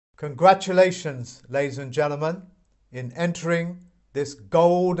Congratulations, ladies and gentlemen, in entering this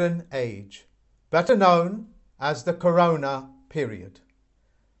golden age, better known as the Corona period.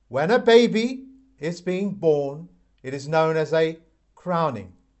 When a baby is being born, it is known as a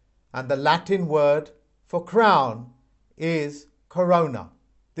crowning, and the Latin word for crown is corona.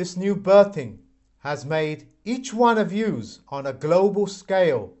 This new birthing has made each one of you on a global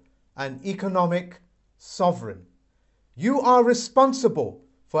scale an economic sovereign. You are responsible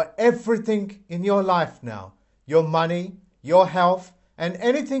for everything in your life now, your money, your health, and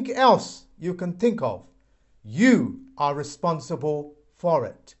anything else you can think of. You are responsible for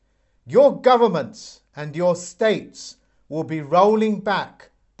it. Your governments and your states will be rolling back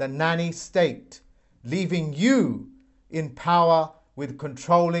the nanny state, leaving you in power with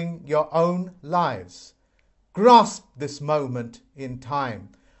controlling your own lives. Grasp this moment in time.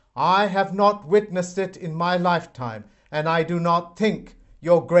 I have not witnessed it in my lifetime, and I do not think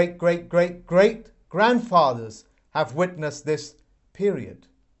your great-great-great-great-grandfathers have witnessed this period.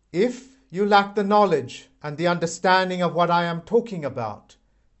 If you lack the knowledge and the understanding of what I am talking about,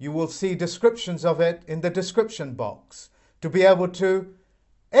 you will see descriptions of it in the description box to be able to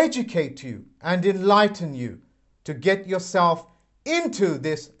educate you and enlighten you to get yourself into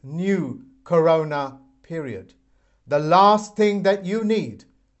this new Corona period. The last thing that you need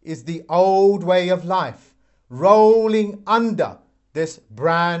is the old way of life rolling under this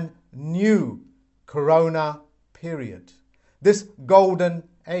brand new Corona period, this golden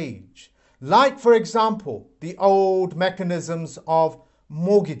age. Like, for example, the old mechanisms of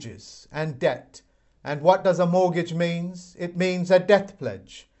mortgages and debt. And what does a mortgage mean? It means a death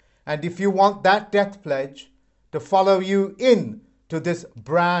pledge. And if you want that death pledge to follow you in to this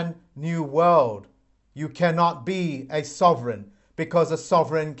brand new world, you cannot be a sovereign, because a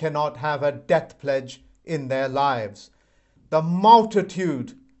sovereign cannot have a death pledge in their lives. The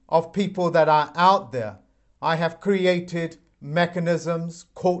multitude of people that are out there, I have created mechanisms,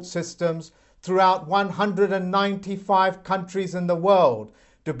 court systems throughout 195 countries in the world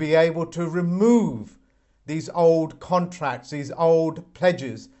to be able to remove these old contracts, these old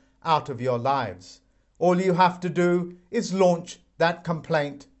pledges out of your lives. All you have to do is launch that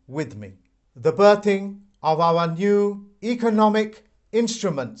complaint with me. The birthing of our new economic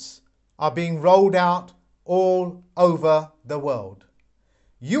instruments are being rolled out all over the world.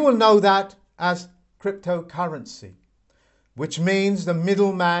 You will know that as cryptocurrency, which means the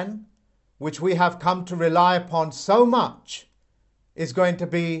middleman, which we have come to rely upon so much, is going to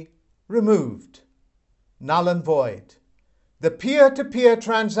be removed, null and void. The peer-to-peer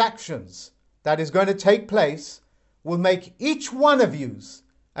transactions that is going to take place will make each one of you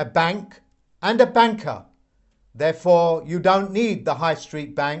a bank and a banker. Therefore, you don't need the high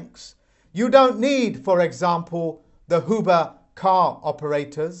street banks. You don't need, for example, the Uber car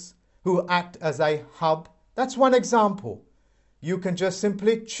operators who act as a hub. That's one example. You can just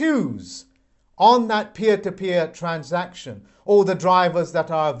simply choose on that peer-to-peer transaction all the drivers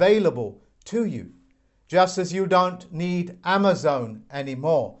that are available to you. Just as you don't need Amazon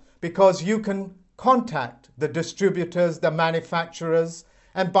anymore, because you can contact the distributors, the manufacturers,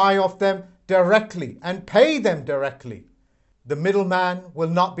 and buy off them directly and pay them directly. The middleman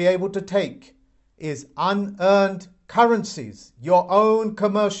will not be able to take is unearned currencies, your own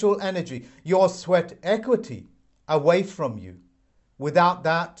commercial energy, your sweat equity away from you. Without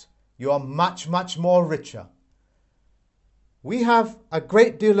that, you are much, much more richer. We have a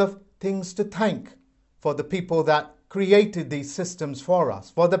great deal of things to thank for the people that created these systems for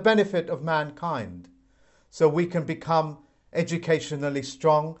us, for the benefit of mankind, so we can become educationally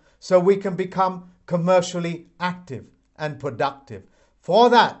strong, so we can become commercially active and productive. For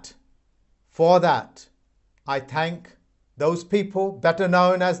that, I thank those people, better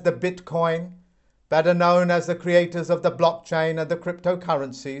known as the Bitcoin, better known as the creators of the blockchain and the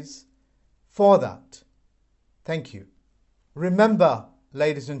cryptocurrencies. For that, thank you. Remember,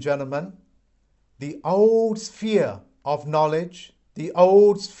 ladies and gentlemen, the old sphere of knowledge, the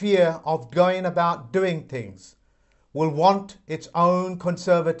old sphere of going about doing things, will want its own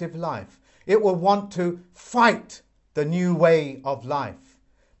conservative life. It will want to fight the new way of life,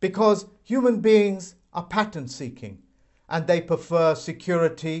 because human beings are pattern seeking and they prefer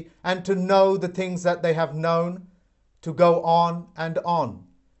security and to know the things that they have known, to go on and on.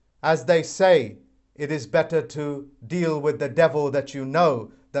 As they say, it is better to deal with the devil that you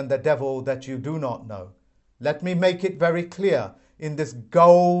know than the devil that you do not know. Let me make it very clear, in this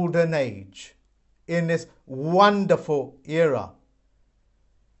golden age, in this wonderful era,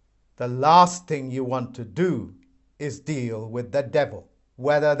 the last thing you want to do is deal with the devil,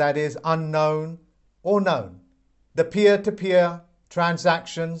 whether that is unknown or known. The peer-to-peer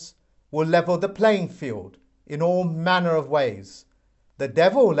transactions will level the playing field in all manner of ways. The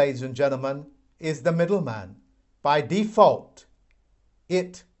devil, ladies and gentlemen, is the middleman. By default,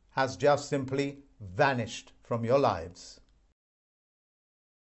 it has just simply vanished from your lives.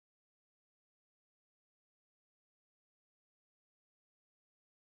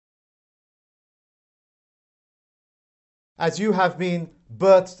 As you have been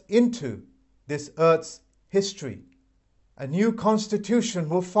birthed into this earth's history, a new constitution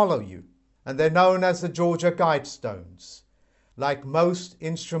will follow you, and they're known as the Georgia Guidestones. Like most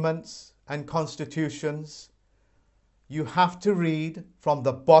instruments and constitutions, you have to read from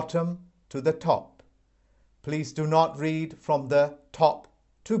the bottom to the top. Please do not read from the top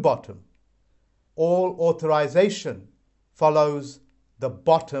to bottom. All authorization follows the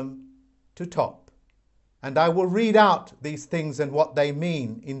bottom to top. And I will read out these things and what they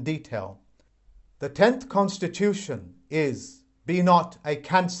mean in detail. The 10th Constitution is, be not a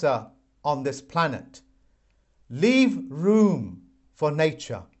cancer on this planet. Leave room for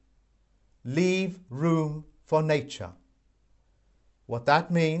nature. Leave room for nature. What that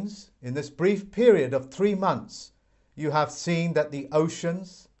means, in this brief period of 3 months, you have seen that the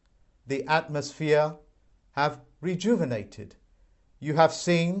oceans, the atmosphere have rejuvenated. You have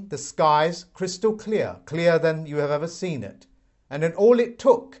seen the skies crystal clear, clearer than you have ever seen it. And then all it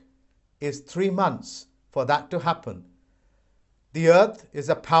took is 3 months for that to happen. The earth is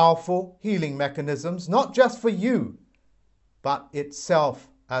a powerful healing mechanism, not just for you, but itself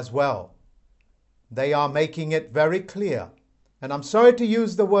as well. They are making it very clear. And I'm sorry to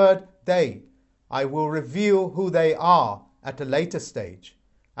use the word they. I will reveal who they are at a later stage.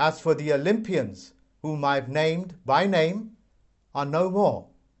 As for the Olympians, whom I've named by name, are no more.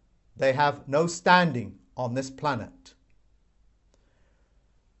 They have no standing on this planet.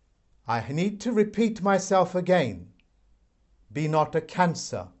 I need to repeat myself again. Be not a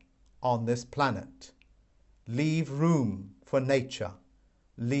cancer on this planet. Leave room for nature.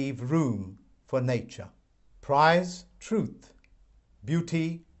 Leave room for nature. Prize truth,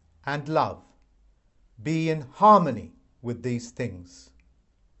 beauty, and love. Be in harmony with these things.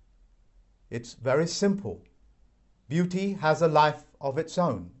 It's very simple. Beauty has a life of its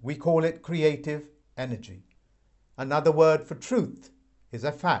own. We call it creative energy. Another word for truth is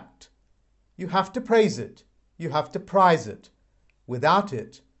a fact. You have to praise it. You have to prize it. Without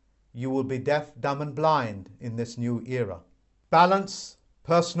it, you will be deaf, dumb, and blind in this new era. Balance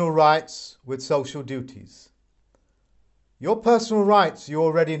personal rights with social duties. Your personal rights you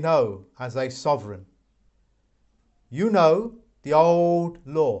already know as a sovereign. You know the old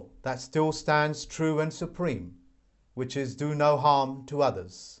law that still stands true and supreme, which is do no harm to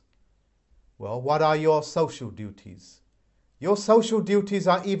others. Well, what are your social duties? Your social duties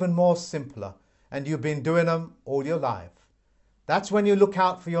are even more simpler, and you've been doing them all your life. That's when you look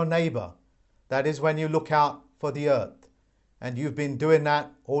out for your neighbor. That is when you look out for the earth. And you've been doing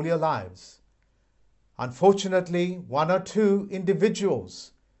that all your lives. Unfortunately, 1 or 2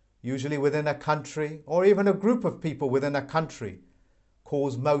 individuals, usually within a country, or even a group of people within a country,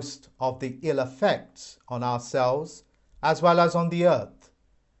 cause most of the ill effects on ourselves as well as on the earth.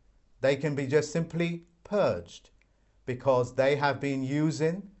 They can be just simply purged because they have been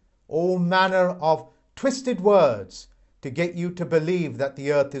using all manner of twisted words to get you to believe that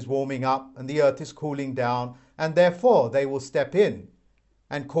the earth is warming up and the earth is cooling down, and therefore they will step in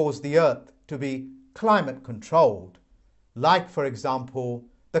and cause the earth to be climate controlled, like, for example,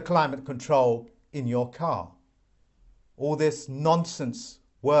 the climate control in your car. All this nonsense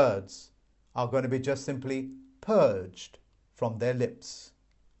words are going to be just simply purged from their lips.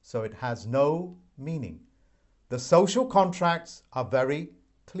 So it has no meaning. The social contracts are very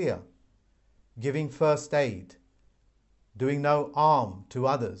clear. Giving first aid, doing no harm to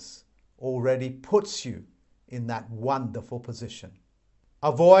others, already puts you in that wonderful position.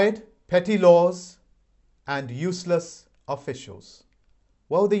 Avoid petty laws and useless officials.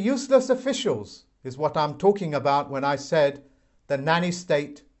 Well, the useless officials is what I'm talking about when I said the nanny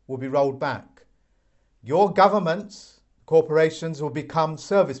state will be rolled back. Your governments, corporations will become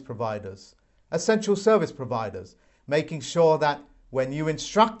service providers, essential service providers, making sure that when you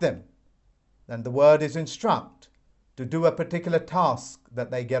instruct them, and the word is instruct, to do a particular task, that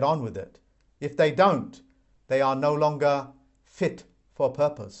they get on with it. If they don't, they are no longer fit for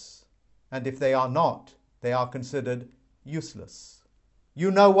purpose. And if they are not, they are considered useless.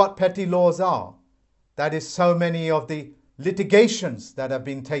 You know what petty laws are. That is so many of the litigations that have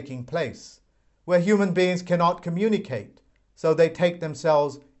been taking place, where human beings cannot communicate, so they take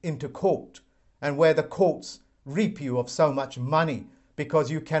themselves into court, and where the courts reap you of so much money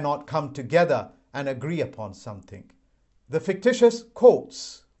because you cannot come together and agree upon something. The fictitious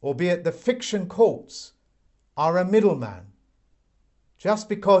courts, albeit the fiction courts, are a middleman. Just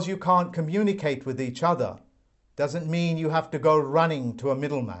because you can't communicate with each other doesn't mean you have to go running to a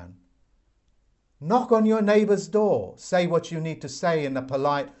middleman. Knock on your neighbor's door, say what you need to say in a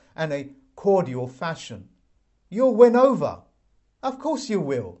polite and a cordial fashion. You'll win over. Of course you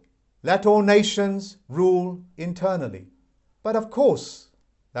will. Let all nations rule internally. But of course,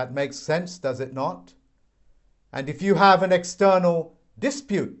 that makes sense, does it not? And if you have an external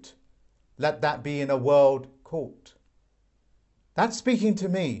dispute, let that be in a world court. That's speaking to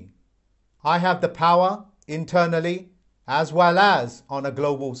me. I have the power internally as well as on a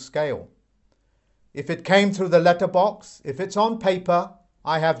global scale. If it came through the letterbox, if it's on paper,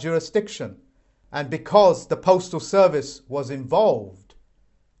 I have jurisdiction. And because the Postal Service was involved,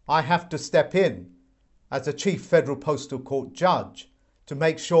 I have to step in as a Chief Federal Postal Court judge to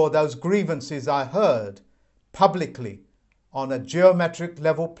make sure those grievances are heard publicly on a geometric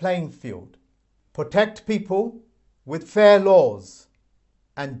level playing field. Protect people with fair laws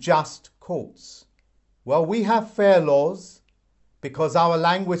and just courts. Well, we have fair laws because our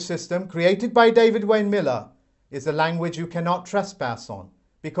language system, created by David Wayne Miller, is a language you cannot trespass on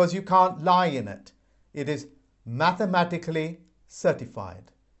because you can't lie in it. It is mathematically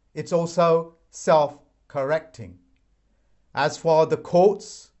certified. It's also self-correcting. As for the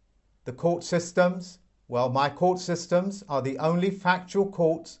courts, the court systems, well, my court systems are the only factual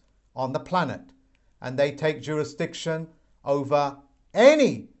courts on the planet, and they take jurisdiction over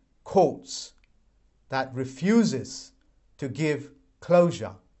any courts that refuses to give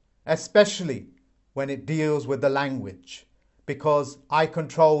closure, especially when it deals with the language, because I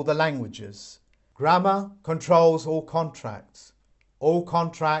control the languages. Grammar controls all contracts. All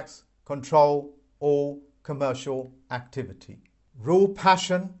contracts control all commercial activity. Rule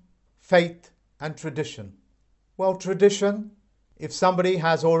passion, faith, and tradition. Well, tradition, if somebody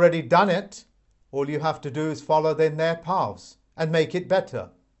has already done it, all you have to do is follow in their paths and make it better,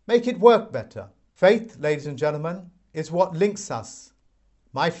 make it work better. Faith, ladies and gentlemen, is what links us.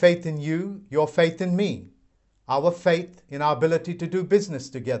 My faith in you, your faith in me, our faith in our ability to do business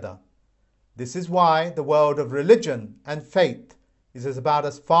together. This is why the world of religion and faith is about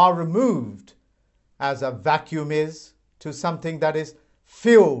as far removed as a vacuum is to something that is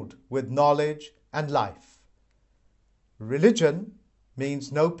filled with knowledge and life. Religion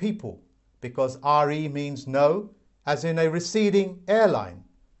means no people, because RE means no, as in a receding airline,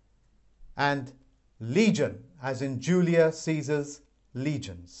 and legion, as in Julius Caesar's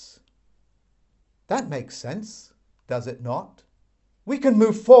legions. That makes sense, does it not? We can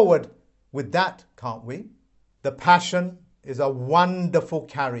move forward with that, can't we? The passion is a wonderful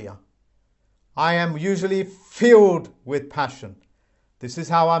carrier. I am usually filled with passion. This is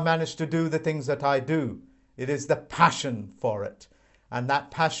how I manage to do the things that I do. It is the passion for it. And that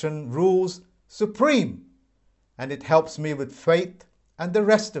passion rules supreme. And it helps me with faith and the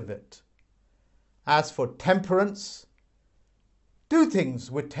rest of it. As for temperance, do things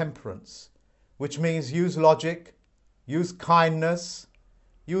with temperance, which means use logic, use kindness,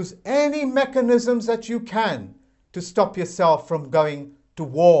 use any mechanisms that you can to stop yourself from going to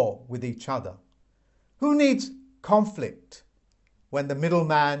war with each other. Who needs conflict when the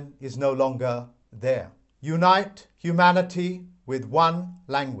middleman is no longer there? Unite humanity with one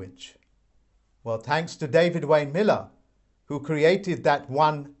language. Well, thanks to David Wayne Miller, who created that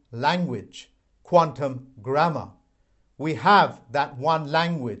one language, quantum grammar, we have that one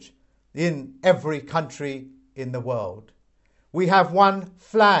language in every country in the world. We have one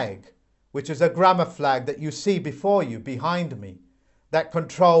flag, which is a grammar flag that you see before you, behind me, that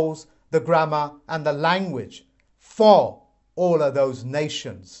controls the grammar and the language for all of those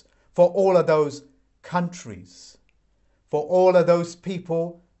nations, for all of those countries, for all of those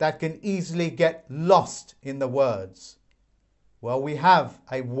people that can easily get lost in the words. Well, we have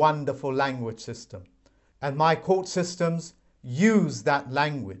a wonderful language system, and my court systems use that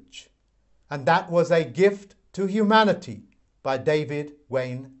language, and that was a gift to humanity by David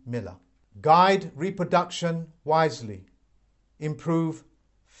Wayne Miller. Guide reproduction wisely. Improve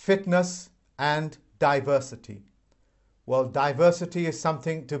fitness and diversity. Well, diversity is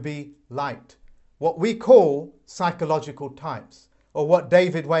something to be liked. What we call psychological types, or what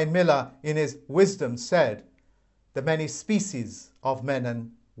David Wayne Miller in his wisdom said, the many species of men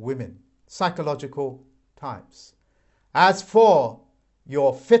and women, psychological types. As for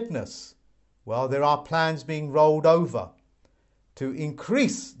your fitness, well, there are plans being rolled over to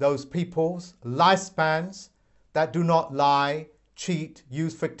increase those people's lifespans that do not lie, cheat,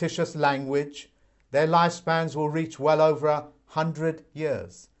 use fictitious language. Their lifespans will reach well over 100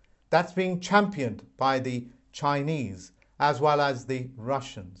 years. That's being championed by the Chinese, as well as the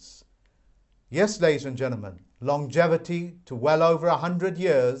Russians. Yes, ladies and gentlemen, longevity to well over 100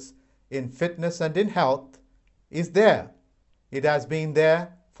 years in fitness and in health is there. It has been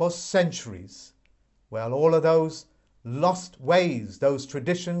there for centuries. Well, all of those lost ways, those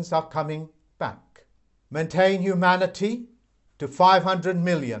traditions are coming back. Maintain humanity to 500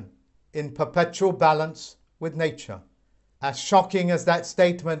 million in perpetual balance with nature. As shocking as that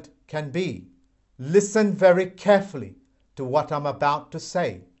statement can be, listen very carefully to what I'm about to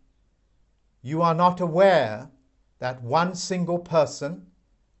say. You are not aware that one single person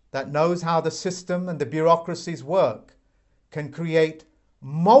that knows how the system and the bureaucracies work can create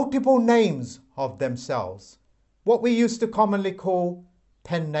multiple names of themselves, what we used to commonly call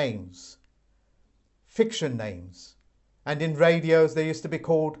pen names, fiction names, and in radios they used to be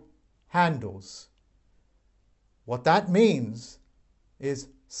called handles. What that means is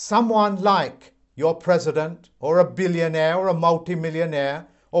someone like your president or a billionaire or a multimillionaire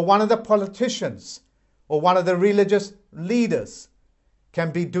or one of the politicians or one of the religious leaders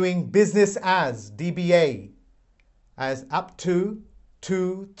can be doing business as DBA as up to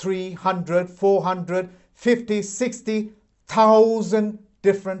 200, 300, 400, 50, 60,000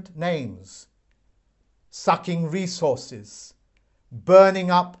 different names, sucking resources, burning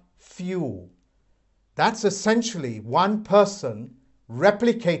up fuel. That's essentially one person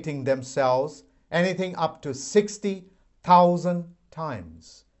replicating themselves anything up to 60,000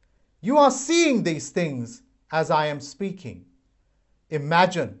 times. You are seeing these things as I am speaking.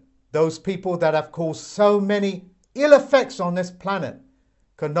 Imagine those people that have caused so many ill effects on this planet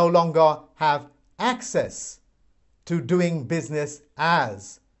can no longer have access to doing business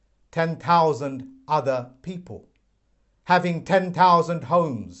as 10,000 other people, having 10,000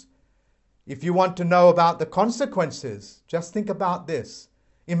 homes. If you want to know about the consequences, just think about this.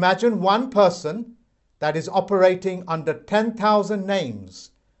 Imagine one person that is operating under 10,000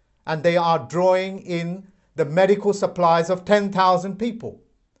 names and they are drawing in the medical supplies of 10,000 people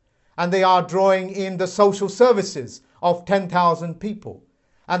and they are drawing in the social services of 10,000 people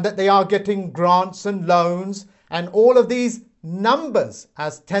and that they are getting grants and loans and all of these numbers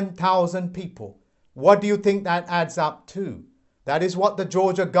as 10,000 people. What do you think that adds up to? That is what the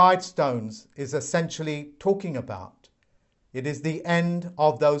Georgia Guidestones is essentially talking about. It is the end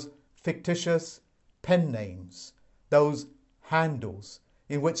of those fictitious pen names, those handles,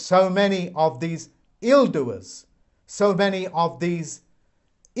 in which so many of these ill-doers, so many of these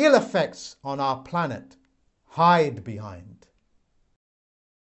ill effects on our planet hide behind.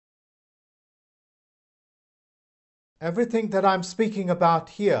 Everything that I'm speaking about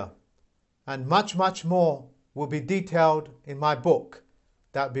here and much, much more will be detailed in my book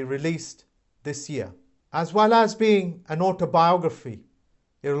that will be released this year. As well as being an autobiography,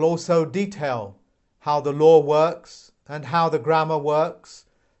 it will also detail how the law works and how the grammar works,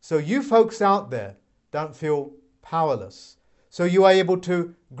 so you folks out there don't feel powerless. So you are able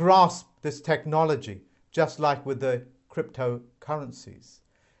to grasp this technology, just like with the cryptocurrencies.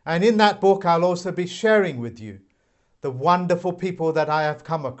 And in that book, I'll also be sharing with you the wonderful people that I have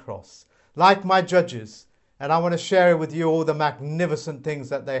come across, like my judges. And I want to share with you all the magnificent things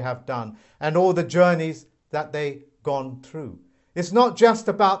that they have done and all the journeys that they've gone through. It's not just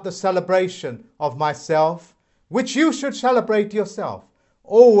about the celebration of myself, which you should celebrate yourself.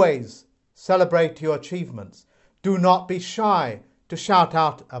 Always celebrate your achievements. Do not be shy to shout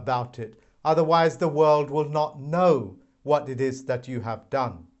out about it. Otherwise, the world will not know what it is that you have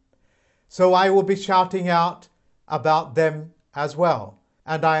done. So I will be shouting out about them as well.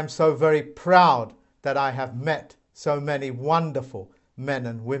 And I am so very proud that I have met so many wonderful men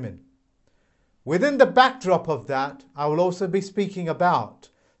and women. Within the backdrop of that, I will also be speaking about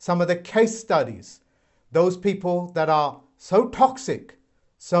some of the case studies, those people that are so toxic,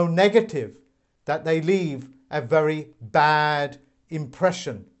 so negative, that they leave a very bad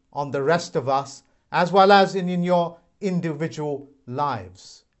impression on the rest of us, as well as in your individual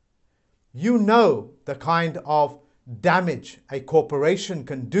lives. You know the kind of damage a corporation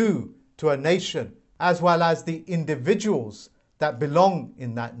can do to a nation, as well as the individuals that belong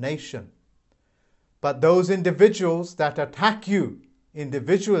in that nation. But those individuals that attack you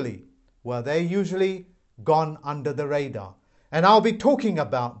individually, well, they're usually gone under the radar. And I'll be talking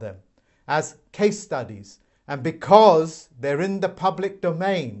about them as case studies. And because they're in the public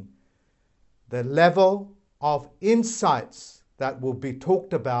domain, the level of insights that will be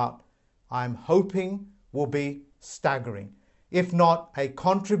talked about, I'm hoping, will be staggering, if not a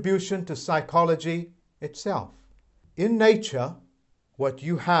contribution to psychology itself. In nature, what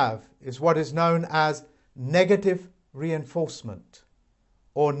you have is what is known as negative reinforcement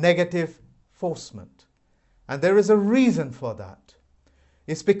or negative forcement. And there is a reason for that.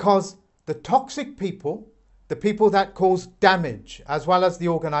 It's because the toxic people, the people that cause damage, as well as the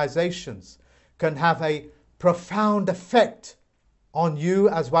organizations, can have a profound effect on you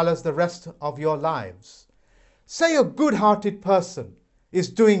as well as the rest of your lives. Say a good-hearted person is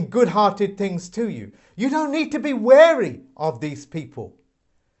doing good-hearted things to you. You don't need to be wary of these people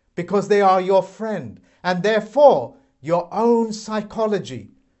because they are your friend, and therefore your own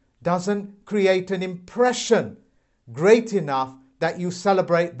psychology doesn't create an impression great enough that you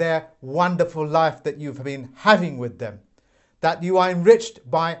celebrate their wonderful life that you've been having with them, that you are enriched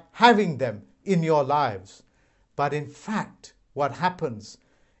by having them in your lives. But in fact, what happens,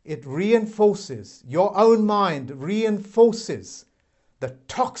 it reinforces, your own mind reinforces the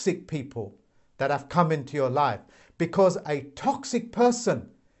toxic people that have come into your life, because a toxic person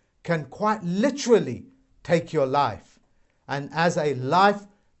can quite literally take your life. And as a life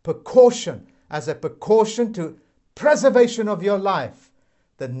precaution, as a precaution to preservation of your life,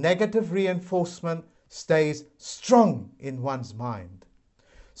 the negative reinforcement stays strong in one's mind.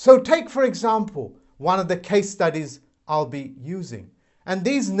 So take, for example, one of the case studies I'll be using. And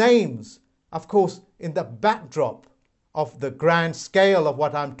these names, of course, in the backdrop of the grand scale of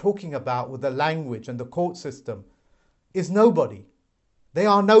what I'm talking about with the language and the court system, is nobody. They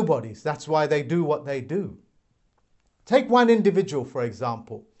are nobodies. That's why they do what they do. Take one individual, for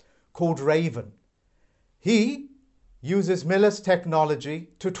example, called Raven. He uses Miller's technology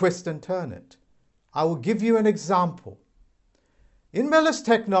to twist and turn it. I will give you an example. In Miller's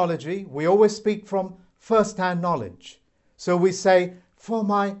technology, we always speak from first-hand knowledge. So we say, for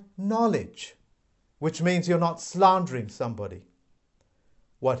my knowledge, which means you're not slandering somebody.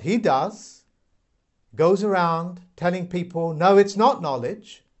 What he does, goes around telling people, no, it's not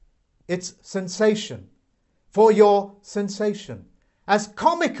knowledge, it's sensation. For your sensation. As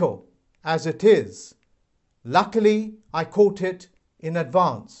comical as it is, luckily I caught it in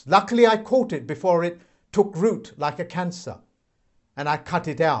advance. Luckily I caught it before it took root like a cancer, and I cut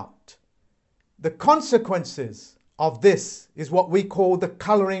it out. The consequences of this is what we call the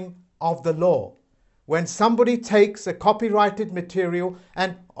colouring of the law. When somebody takes a copyrighted material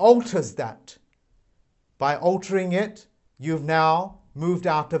and alters that. By altering it, you've now moved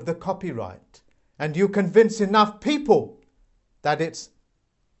out of the copyright. And you convince enough people that it's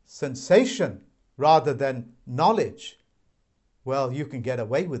sensation rather than knowledge, well, you can get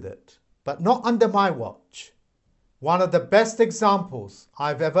away with it. But not under my watch. One of the best examples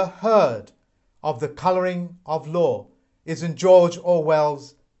I've ever heard of the colouring of law is in George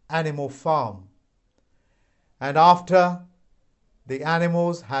Orwell's Animal Farm. And after the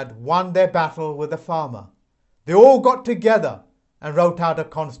animals had won their battle with the farmer, they all got together and wrote out a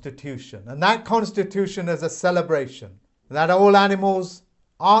constitution. And that constitution is a celebration that all animals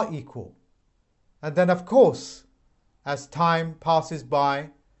are equal. And then, of course, as time passes by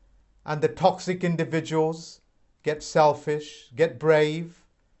and the toxic individuals get selfish, get brave,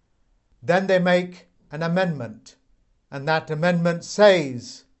 then they make an amendment. And that amendment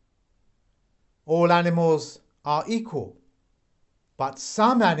says all animals are equal. But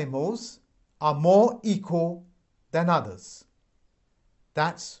some animals are more equal than others.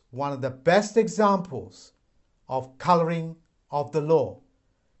 That's one of the best examples of colouring of the law.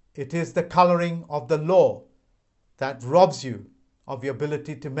 It is the colouring of the law that robs you of your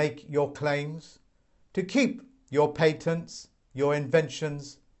ability to make your claims, to keep your patents, your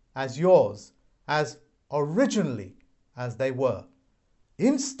inventions as yours, as originally as they were.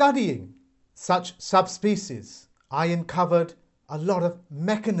 In studying such subspecies, I uncovered a lot of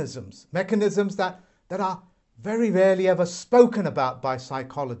mechanisms that are very rarely ever spoken about by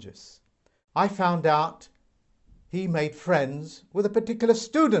psychologists. I found out he made friends with a particular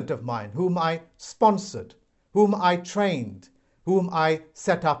student of mine whom I sponsored, whom I trained, whom I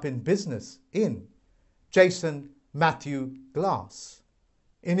set up in business in, Jason Matthew Glass.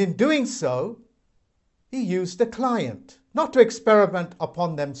 And in doing so, he used a client, not to experiment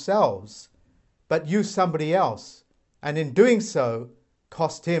upon themselves, but use somebody else, and in doing so,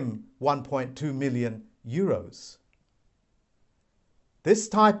 cost him 1.2 million euros. This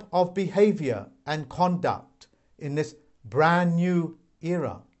type of behavior and conduct in this brand new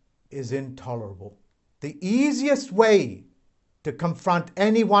era is intolerable. The easiest way to confront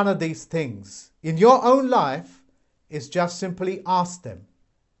any one of these things in your own life is just simply ask them,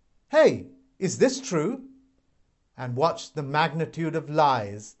 hey, is this true? And watch the magnitude of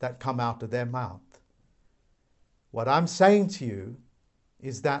lies that come out of their mouth. What I'm saying to you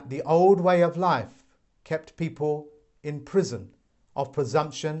is that the old way of life kept people in prison of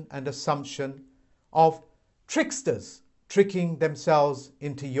presumption and assumption, of tricksters tricking themselves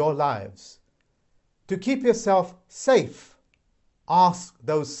into your lives To keep yourself safe, ask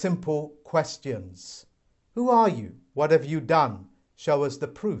those simple questions. Who are you? What have you done? Show us the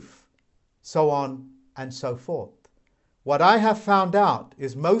proof. So on and so forth. What I have found out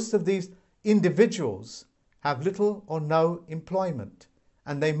is most of these individuals have little or no employment,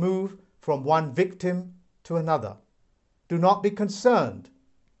 and they move from one victim to another. Do not be concerned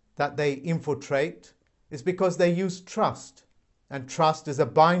that they infiltrate. It's because they use trust, and trust is a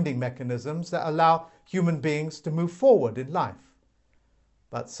binding mechanism that allow human beings to move forward in life.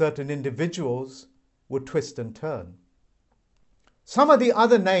 But certain individuals would twist and turn. Some of the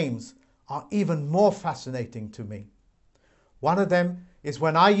other names are even more fascinating to me. One of them is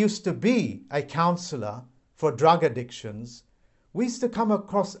when I used to be a counselor for drug addictions, we used to come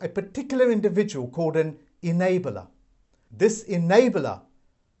across a particular individual called an enabler. This enabler,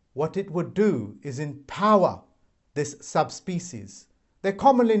 what it would do is empower this subspecies. They're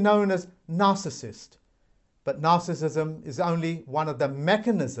commonly known as narcissists, but narcissism is only one of the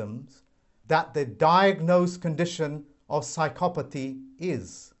mechanisms that the diagnosed condition of psychopathy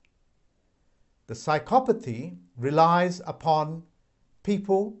is. The psychopathy relies upon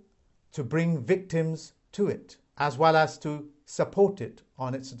people to bring victims to it, as well as to support it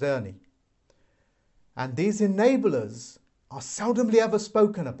on its journey. And these enablers are seldomly ever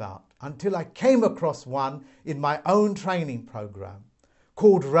spoken about until I came across one in my own training program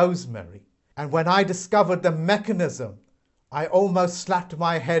called Rosemary. And when I discovered the mechanism, I almost slapped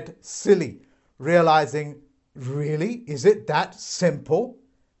my head silly, realizing, really, is it that simple?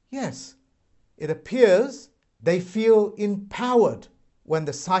 Yes, it appears they feel empowered when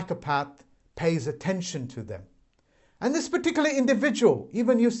the psychopath pays attention to them. And this particular individual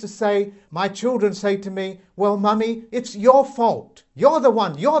even used to say, my children say to me, well, mummy, it's your fault. You're the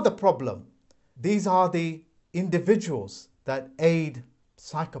one, you're the problem. These are the individuals that aid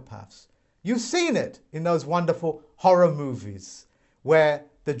psychopaths. You've seen it in those wonderful horror movies where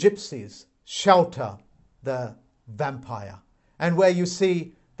the gypsies shelter the vampire, and where you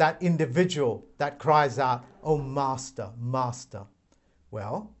see that individual that cries out, oh, master, master.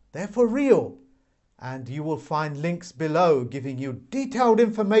 Well, they're for real. And you will find links below giving you detailed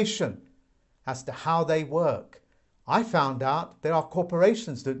information as to how they work. I found out there are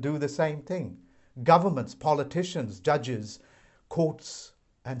corporations that do the same thing. Governments, politicians, judges, courts,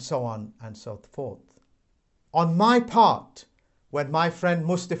 and so on and so forth. On my part, when my friend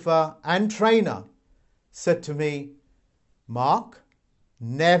Mustafa and trainer said to me, Mark,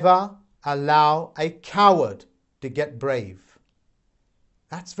 never allow a coward to get brave.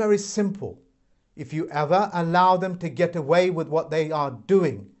 That's very simple. If you ever allow them to get away with what they are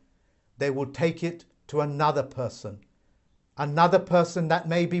doing, they will take it to another person that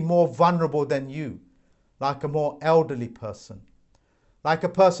may be more vulnerable than you, like a more elderly person, like a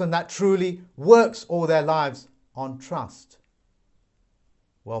person that truly works all their lives on trust.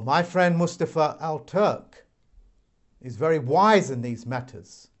 Well, my friend Mustafa Al-Turk is very wise in these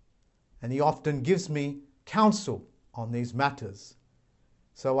matters, and he often gives me counsel on these matters.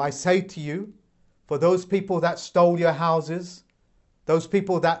 So I say to you, for those people that stole your houses, those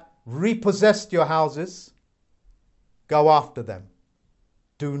people that repossessed your houses, go after them.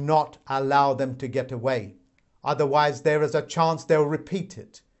 Do not allow them to get away. Otherwise, there is a chance they'll repeat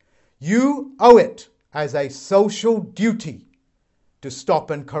it. You owe it as a social duty to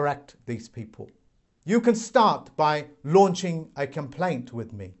stop and correct these people. You can start by launching a complaint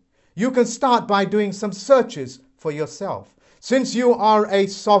with me. You can start by doing some searches for yourself. Since you are a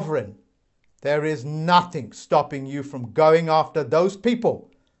sovereign, there is nothing stopping you from going after those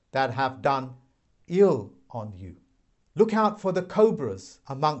people that have done ill on you. Look out for the cobras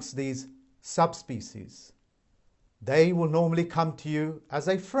amongst these subspecies. They will normally come to you as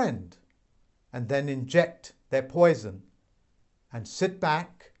a friend and then inject their poison and sit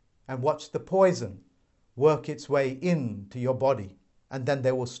back and watch the poison work its way into your body, and then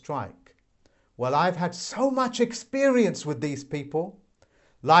they will strike. Well, I've had so much experience with these people,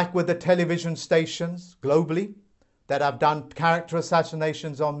 like with the television stations globally that have done character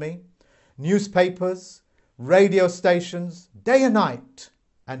assassinations on me, newspapers, radio stations, day and night.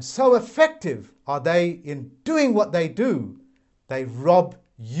 And so effective are they in doing what they do, they rob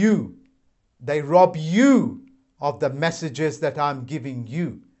you. They rob you of the messages that I'm giving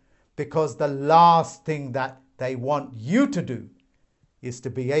you, because the last thing that they want you to do is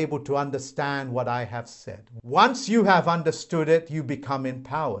to be able to understand what I have said. Once you have understood it, you become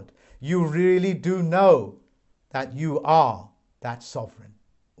empowered. You really do know that you are that sovereign.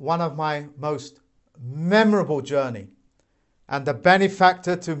 One of my most memorable journey, and the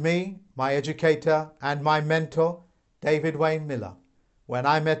benefactor to me, my educator and my mentor, David Wayne Miller, When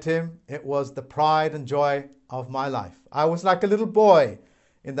I met him, it was the pride and joy of my life. I was like a little boy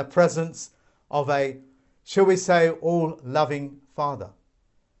in the presence of a, shall we say, all-loving father.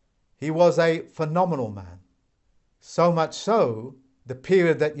 He was a phenomenal man. So much so, the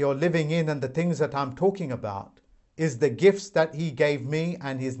period that you're living in and the things that I'm talking about is the gifts that he gave me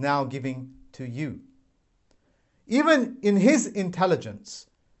and is now giving to you. Even in his intelligence,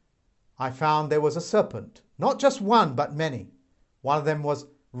 I found there was a serpent. Not just one, but many. One of them was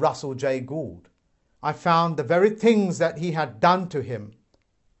Russell J. Gould. I found the very things that he had done to him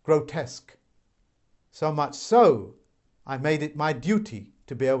grotesque. So much so, I made it my duty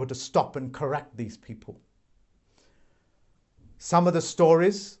to be able to stop and correct these people. Some of the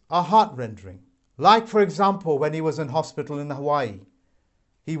stories are heart-rending. Like, for example, when he was in hospital in Hawaii,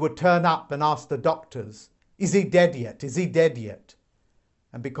 he would turn up and ask the doctors, "Is he dead yet? Is he dead yet?"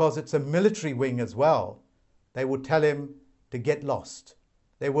 And because it's a military wing as well, they would tell him to get lost.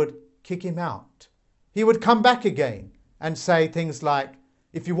 They would kick him out. He would come back again and say things like,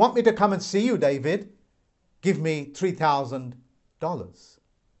 "If you want me to come and see you, David, give me $3,000.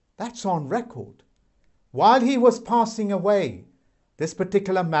 That's on record. While he was passing away, this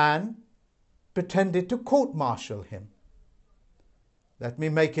particular man pretended to court-martial him. Let me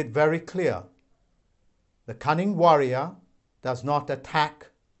make it very clear. The cunning warrior does not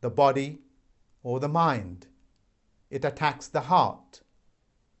attack the body or the mind. It attacks the heart.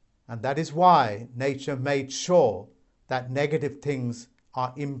 And that is why nature made sure that negative things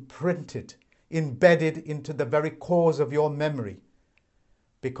are imprinted, embedded into the very cores of your memory,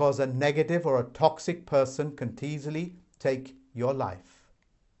 because a negative or a toxic person can easily take your life.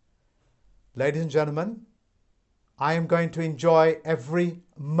 Ladies and gentlemen, I am going to enjoy every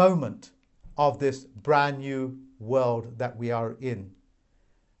moment of this brand new world that we are in.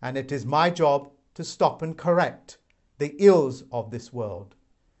 And it is my job to stop and correct the ills of this world.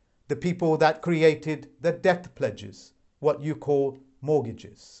 The people that created the death pledges, what you call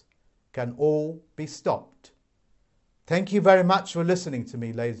mortgages, can all be stopped. Thank you very much for listening to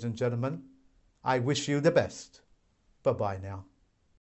me, ladies and gentlemen. I wish you the best. Bye-bye now.